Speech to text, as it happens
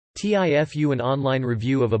TIFU. An online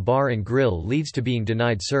review of a bar and grill leads to being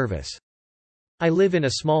denied service. I live in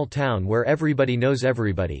a small town where everybody knows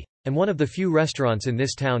everybody, and one of the few restaurants in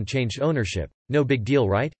this town changed ownership. No big deal,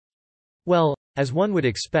 right? Well, as one would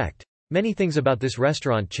expect, many things about this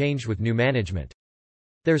restaurant changed with new management.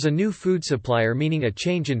 There's a new food supplier, meaning a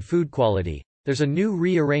change in food quality. There's a new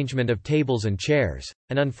rearrangement of tables and chairs,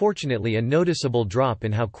 and unfortunately a noticeable drop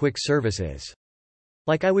in how quick service is.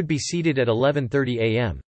 Like I would be seated at 11:30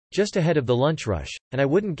 a.m. just ahead of the lunch rush, and I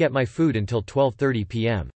wouldn't get my food until 12:30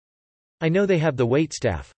 p.m. I know they have the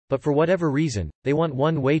waitstaff, but for whatever reason, they want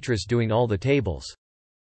one waitress doing all the tables.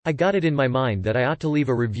 I got it in my mind that I ought to leave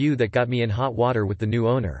a review that got me in hot water with the new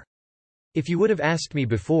owner. If you would have asked me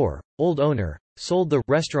before, old owner, sold the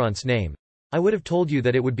restaurant's name, I would have told you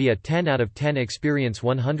that it would be a 10 out of 10 experience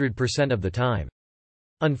 100% of the time.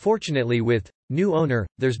 Unfortunately, with new owner,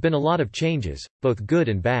 there's been a lot of changes, both good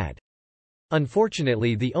and bad.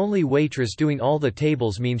 Unfortunately, the only waitress doing all the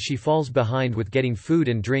tables means she falls behind with getting food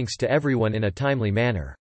and drinks to everyone in a timely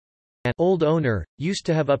manner. An old owner used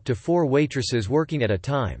to have up to 4 waitresses working at a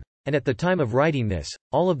time, and at the time of writing this,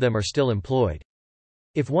 all of them are still employed.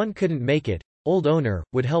 If one couldn't make it, old owner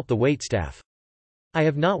would help the waitstaff. I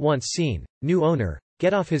have not once seen new owner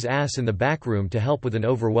get off his ass in the back room to help with an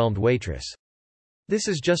overwhelmed waitress. This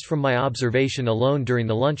is just from my observation alone during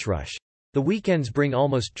the lunch rush. The weekends bring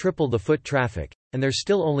almost triple the foot traffic, and there's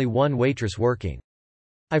still only one waitress working.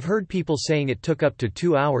 I've heard people saying it took up to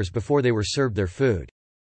 2 hours before they were served their food.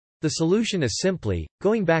 The solution is simply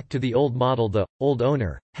going back to the old model the old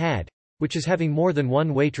owner had, which is having more than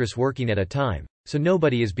one waitress working at a time, so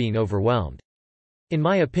nobody is being overwhelmed. In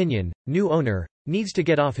my opinion, new owner needs to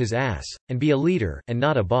get off his ass and be a leader and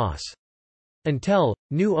not a boss. Until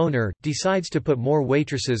new owner decides to put more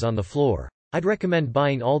waitresses on the floor, I'd recommend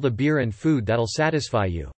buying all the beer and food that'll satisfy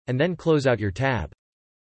you, and then close out your tab.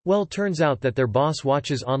 Well, turns out that their boss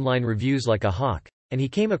watches online reviews like a hawk, and he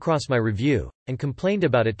came across my review, and complained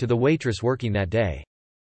about it to the waitress working that day.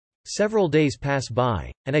 Several days pass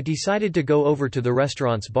by, and I decided to go over to the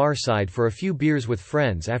restaurant's bar side for a few beers with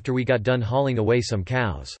friends after we got done hauling away some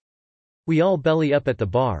cows. We all belly up at the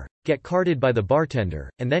bar, get carded by the bartender,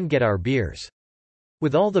 and then get our beers.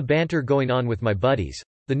 With all the banter going on with my buddies,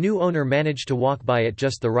 the new owner managed to walk by at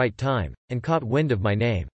just the right time, and caught wind of my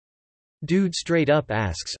name. Dude straight up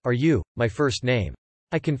asks, "Are you my first name?"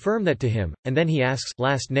 I confirm that to him, and then he asks,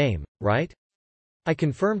 "Last name, right?" I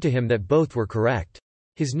confirm to him that both were correct.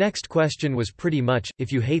 His next question was pretty much,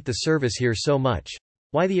 "If you hate the service here so much,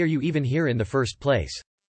 why are you even here in the first place?"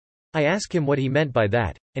 I ask him what he meant by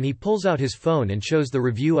that, and he pulls out his phone and shows the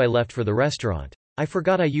review I left for the restaurant. I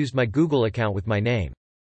forgot I used my Google account with my name.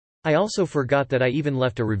 I also forgot that I even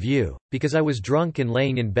left a review, because I was drunk and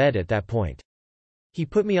laying in bed at that point. He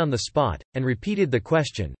put me on the spot, and repeated the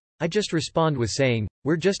question. I just respond with saying,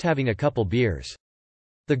 "We're just having a couple beers."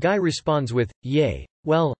 The guy responds with, "Yay,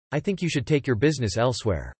 well, I think you should take your business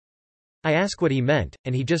elsewhere." I ask what he meant,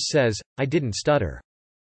 and he just says, "I didn't stutter."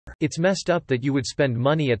 It's messed up that you would spend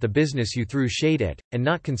money at the business you threw shade at, and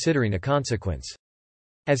not considering a consequence.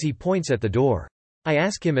 As he points at the door, I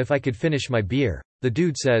ask him if I could finish my beer. The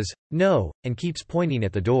dude says, "No," and keeps pointing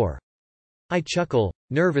at the door. I chuckle,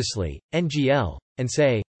 nervously, NGL, and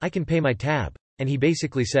say, "I can pay my tab," and he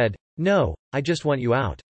basically said, "No, I just want you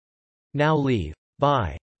out. Now leave.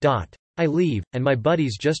 Bye." I leave, and my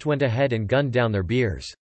buddies just went ahead and gunned down their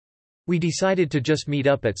beers. We decided to just meet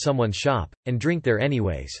up at someone's shop, and drink there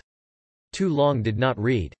anyways. Too long did not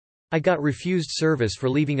read. I got refused service for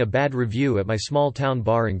leaving a bad review at my small town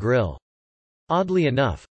bar and grill. Oddly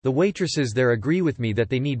enough, the waitresses there agree with me that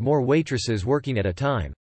they need more waitresses working at a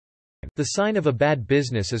time. The sign of a bad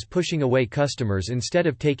business is pushing away customers instead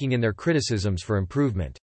of taking in their criticisms for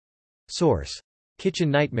improvement. Source: Kitchen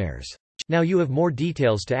Nightmares. Now you have more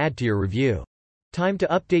details to add to your review. Time to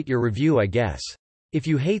update your review, I guess. If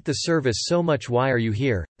you hate the service so much, why are you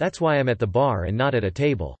here? That's why I'm at the bar and not at a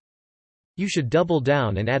table. You should double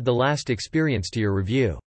down and add the last experience to your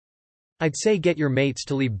review. I'd say get your mates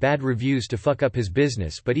to leave bad reviews to fuck up his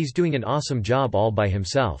business, but he's doing an awesome job all by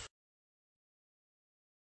himself.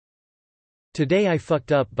 Today I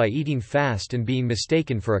fucked up by eating fast and being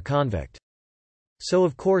mistaken for a convict. So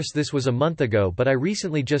of course this was a month ago, but I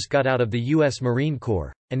recently just got out of the US Marine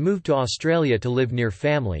Corps, and moved to Australia to live near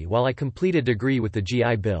family while I complete a degree with the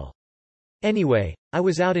GI Bill. Anyway, I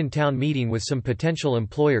was out in town meeting with some potential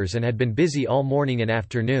employers and had been busy all morning and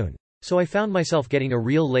afternoon, so I found myself getting a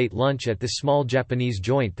real late lunch at this small Japanese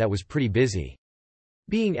joint that was pretty busy.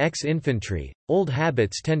 Being ex-infantry, old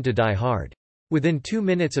habits tend to die hard. Within 2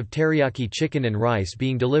 minutes of teriyaki chicken and rice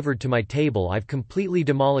being delivered to my table, I've completely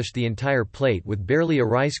demolished the entire plate with barely a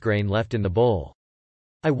rice grain left in the bowl.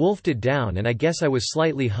 I wolfed it down, and I guess I was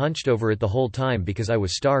slightly hunched over it the whole time because I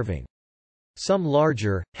was starving. Some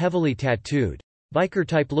larger, heavily tattooed,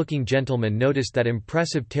 biker-type looking gentleman noticed that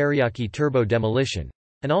impressive teriyaki turbo demolition,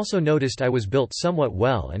 and also noticed I was built somewhat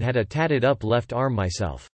well and had a tatted up left arm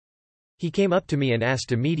myself. He came up to me and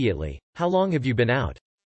asked immediately, "How long have you been out?"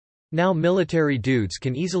 Now military dudes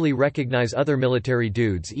can easily recognize other military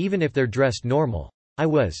dudes even if they're dressed normal. I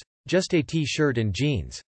was just a t-shirt and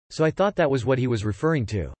jeans, so I thought that was what he was referring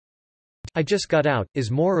to. "I just got out," is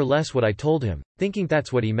more or less what I told him, thinking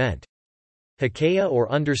that's what he meant. Hakea or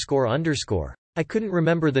 __. I couldn't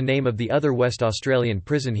remember the name of the other West Australian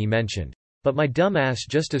prison he mentioned, but my dumb ass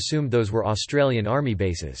just assumed those were Australian army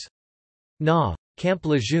bases. Nah, Camp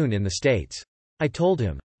Lejeune in the States. I told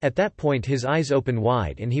him. At that point his eyes opened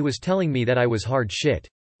wide and he was telling me that I was hard shit,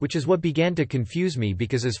 which is what began to confuse me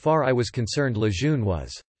because as far I was concerned Lejeune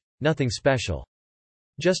was nothing special.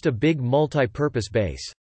 Just a big multi-purpose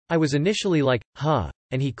base. I was initially like, huh,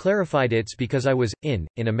 and he clarified it's because I was in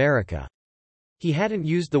America. He hadn't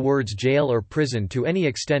used the words jail or prison to any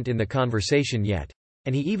extent in the conversation yet,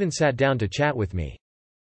 and he even sat down to chat with me.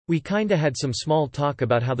 We kinda had some small talk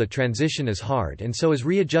about how the transition is hard and so is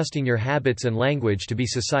readjusting your habits and language to be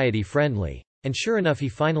society friendly, and sure enough he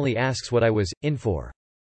finally asks what I was in for.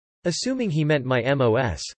 Assuming he meant my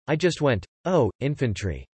MOS, I just went, "Oh,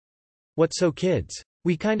 infantry." "What so kids?"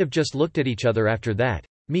 We kind of just looked at each other after that,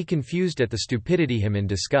 me confused at the stupidity, him in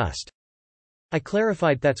disgust. I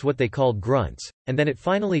clarified that's what they called grunts, and then it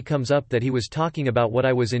finally comes up that he was talking about what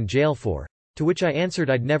I was in jail for, to which I answered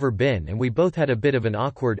I'd never been, and we both had a bit of an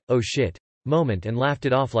awkward, "oh shit" moment and laughed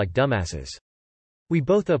it off like dumbasses. We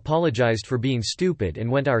both apologized for being stupid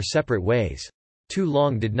and went our separate ways. Too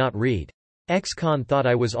long did not read. Ex-con thought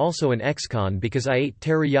I was also an ex-con because I ate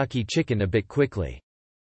teriyaki chicken a bit quickly.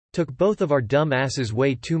 Took both of our dumb asses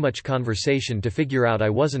way too much conversation to figure out I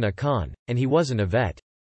wasn't a con, and he wasn't a vet.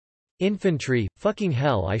 Infantry, fucking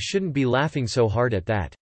hell, I shouldn't be laughing so hard at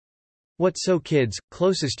that. What so kids,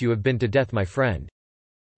 closest you have been to death my friend.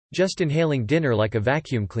 Just inhaling dinner like a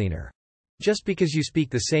vacuum cleaner. Just because you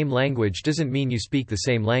speak the same language doesn't mean you speak the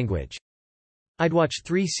same language. I'd watch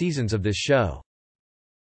 3 seasons of this show.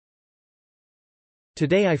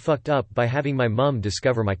 Today I fucked up by having my mum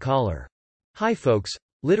discover my collar. Hi folks,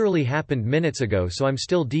 literally happened minutes ago, so I'm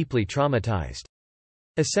still deeply traumatized.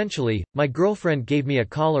 Essentially, my girlfriend gave me a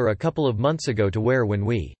collar a couple of months ago to wear when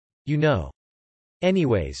we,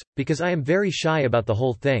 Anyways, because I am very shy about the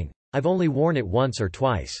whole thing, I've only worn it once or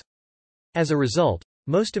twice. As a result,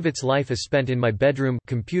 most of its life is spent in my bedroom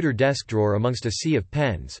computer desk drawer amongst a sea of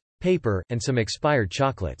pens, paper, and some expired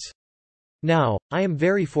chocolates. Now, I am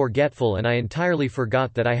very forgetful and I entirely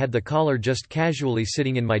forgot that I had the collar just casually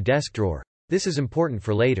sitting in my desk drawer. This is important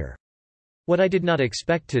for later. What I did not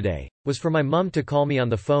expect today was for my mum to call me on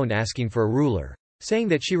the phone asking for a ruler, saying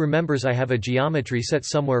that she remembers I have a geometry set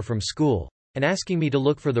somewhere from school, and asking me to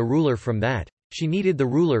look for the ruler from that. She needed the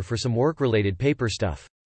ruler for some work-related paper stuff.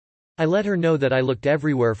 I let her know that I looked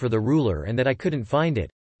everywhere for the ruler and that I couldn't find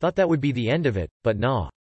it. Thought that would be the end of it, but nah.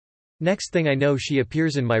 Next thing I know she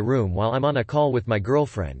appears in my room while I'm on a call with my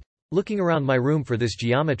girlfriend, looking around my room for this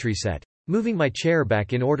geometry set, moving my chair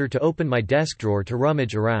back in order to open my desk drawer to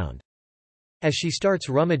rummage around. As she starts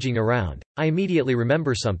rummaging around, I immediately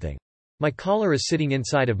remember something. My collar is sitting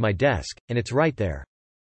inside of my desk, and it's right there.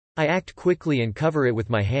 I act quickly and cover it with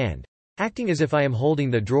my hand, acting as if I am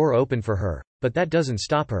holding the drawer open for her, but that doesn't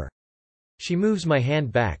stop her. She moves my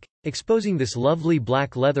hand back, exposing this lovely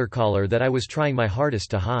black leather collar that I was trying my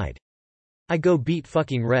hardest to hide. I go beet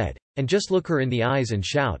fucking red, and just look her in the eyes and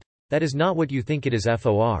shout, "That is not what you think it is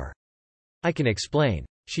FOR. I can explain."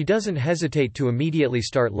 She doesn't hesitate to immediately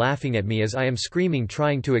start laughing at me as I am screaming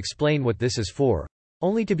trying to explain what this is for,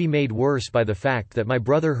 only to be made worse by the fact that my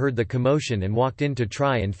brother heard the commotion and walked in to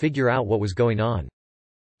try and figure out what was going on.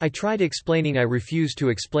 I tried explaining I refuse to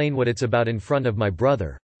explain what it's about in front of my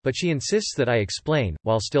brother, but she insists that I explain,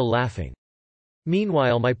 while still laughing.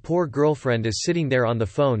 Meanwhile my poor girlfriend is sitting there on the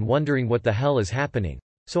phone wondering what the hell is happening,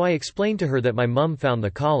 so I explain to her that my mum found the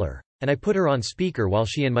collar, and I put her on speaker while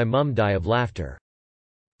she and my mum die of laughter.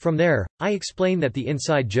 From there, I explain that the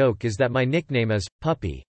inside joke is that my nickname is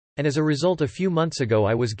Puppy, and as a result a few months ago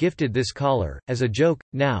I was gifted this collar, as a joke.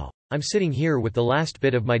 Now, I'm sitting here with the last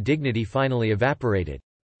bit of my dignity finally evaporated,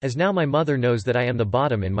 as now my mother knows that I am the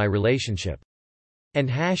bottom in my relationship. And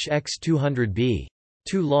 #X200B.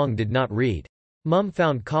 Too long did not read. Mum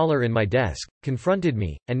found collar in my desk, confronted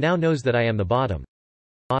me, and now knows that I am the bottom.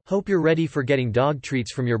 Hope you're ready for getting dog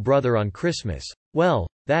treats from your brother on Christmas. Well,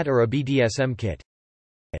 that or a BDSM kit.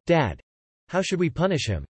 Dad. How should we punish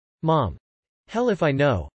him? Mom. Hell if I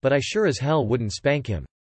know, but I sure as hell wouldn't spank him.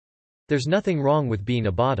 There's nothing wrong with being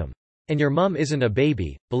a bottom. And your mum isn't a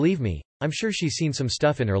baby, believe me, I'm sure she's seen some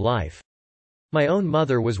stuff in her life. My own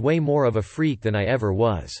mother was way more of a freak than I ever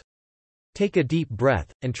was. Take a deep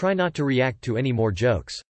breath, and try not to react to any more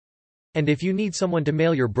jokes. And if you need someone to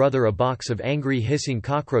mail your brother a box of angry hissing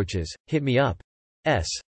cockroaches, hit me up.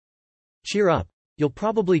 Cheer up. You'll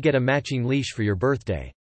probably get a matching leash for your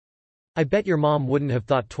birthday. I bet your mom wouldn't have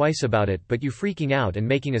thought twice about it, but you freaking out and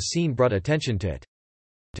making a scene brought attention to it.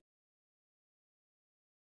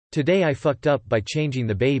 Today I fucked up by changing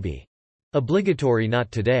the baby. Obligatory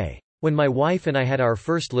not today. When my wife and I had our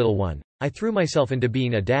first little one, I threw myself into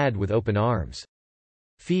being a dad with open arms.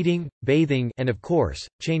 Feeding, bathing, and of course,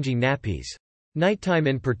 changing nappies. Nighttime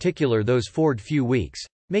in particular those forward few weeks,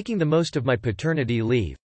 making the most of my paternity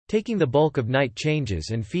leave, taking the bulk of night changes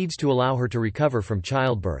and feeds to allow her to recover from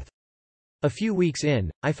childbirth. A few weeks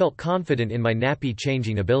in, I felt confident in my nappy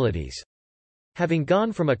changing abilities. Having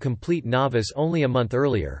gone from a complete novice only a month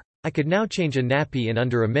earlier, I could now change a nappy in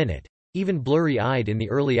under a minute, even blurry-eyed in the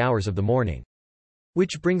early hours of the morning.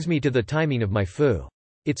 Which brings me to the timing of my foo.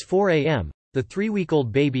 It's 4 a.m., the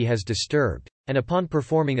 3-week-old baby has disturbed, and upon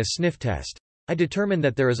performing a sniff test, I determine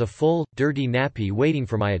that there is a full, dirty nappy waiting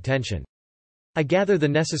for my attention. I gather the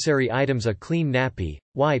necessary items: a clean nappy,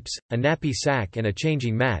 wipes, a nappy sack and a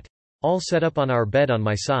changing mat, all set up on our bed on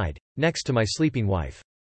my side, next to my sleeping wife.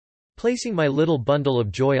 Placing my little bundle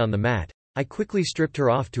of joy on the mat, I quickly stripped her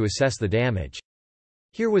off to assess the damage.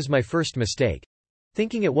 Here was my first mistake.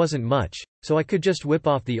 Thinking it wasn't much, so I could just whip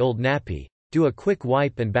off the old nappy, do a quick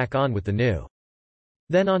wipe and back on with the new.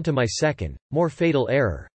 Then on to my second, more fatal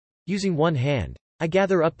error. Using one hand, I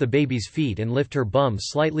gather up the baby's feet and lift her bum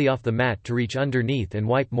slightly off the mat to reach underneath and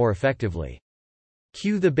wipe more effectively.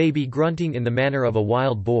 Cue the baby grunting in the manner of a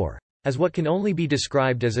wild boar, as what can only be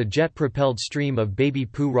described as a jet-propelled stream of baby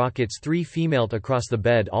poo rockets 3 femaled across the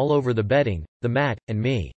bed all over the bedding, the mat, and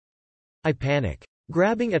me. I panic.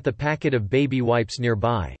 Grabbing at the packet of baby wipes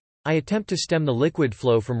nearby, I attempt to stem the liquid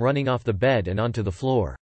flow from running off the bed and onto the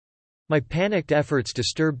floor. My panicked efforts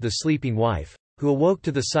disturbed the sleeping wife, who awoke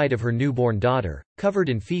to the sight of her newborn daughter, covered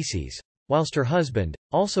in feces, whilst her husband,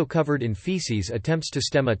 also covered in feces, attempts to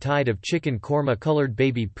stem a tide of chicken korma-colored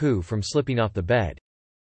baby poo from slipping off the bed.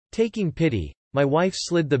 Taking pity, my wife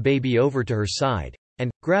slid the baby over to her side,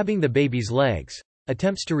 and, grabbing the baby's legs,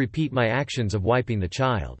 attempts to repeat my actions of wiping the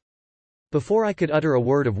child. Before I could utter a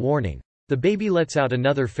word of warning, the baby lets out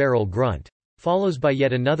another feral grunt, follows by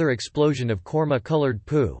yet another explosion of korma-colored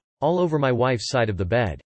poo, all over my wife's side of the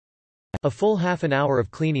bed. A full half an hour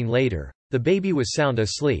of cleaning later, the baby was sound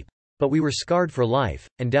asleep, but we were scarred for life,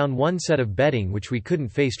 and down one set of bedding which we couldn't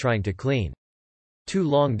face trying to clean. Too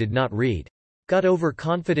long did not read. Got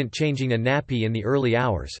overconfident changing a nappy in the early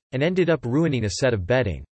hours, and ended up ruining a set of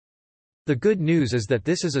bedding. The good news is that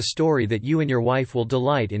this is a story that you and your wife will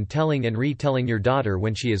delight in telling and retelling your daughter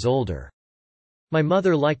when she is older. My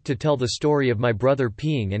mother liked to tell the story of my brother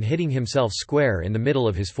peeing and hitting himself square in the middle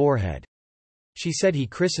of his forehead. She said he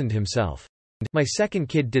christened himself. My second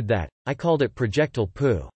kid did that. I called it projectile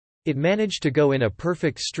poo. It managed to go in a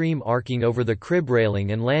perfect stream, arcing over the crib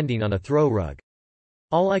railing and landing on a throw rug.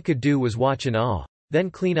 All I could do was watch in awe,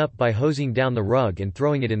 then clean up by hosing down the rug and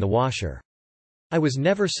throwing it in the washer. I was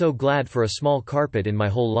never so glad for a small carpet in my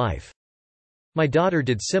whole life. My daughter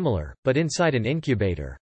did similar, but inside an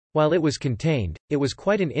incubator. While it was contained, it was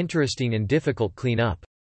quite an interesting and difficult clean-up.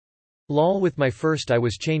 Lol, with my first I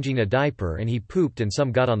was changing a diaper and he pooped and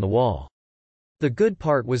some got on the wall. The good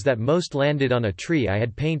part was that most landed on a tree I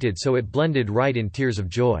had painted, so it blended right in. Tears of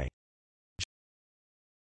joy.